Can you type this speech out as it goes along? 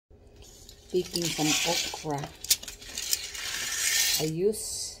baking some okra. I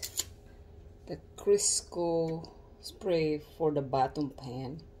use the Crisco spray for the bottom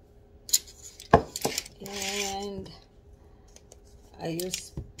pan, and I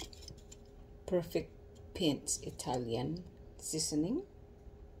use Perfect Pinch Italian seasoning,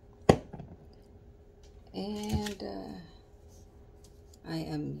 and I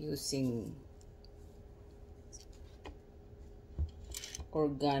am using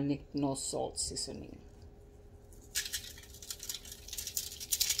organic no salt seasoning.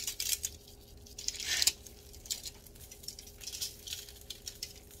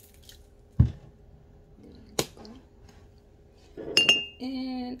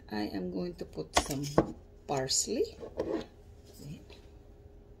 And I am going to put some parsley.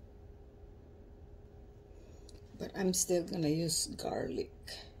 But I'm still gonna use garlic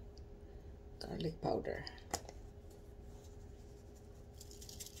powder.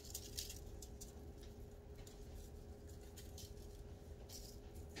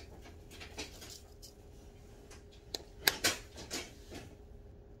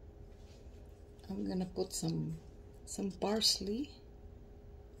 I'm gonna put some parsley.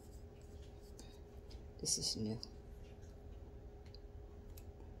 This is new.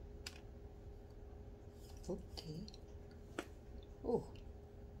 Okay. Oh.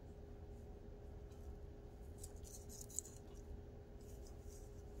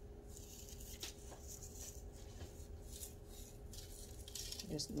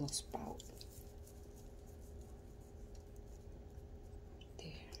 There's no spout. There.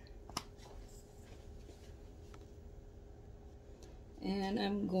 And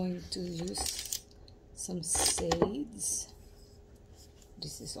I'm going to use some sage.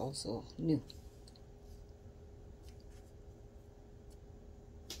 This is also new.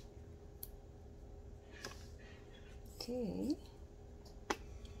 Okay.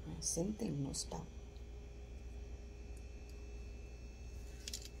 Same thing, no spout.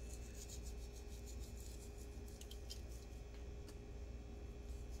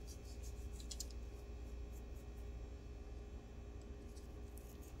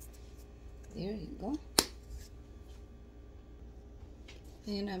 There you go.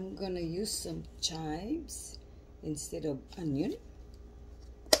 And I'm gonna use some chives instead of onion.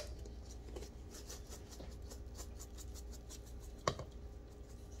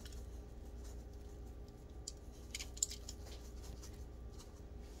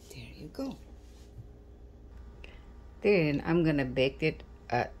 There you go. Then I'm gonna bake it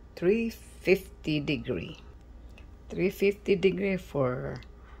at 350 degree. 350 degree for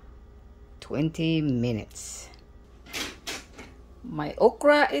 20 minutes. My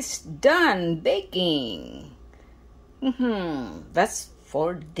okra is done baking. That's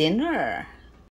for dinner.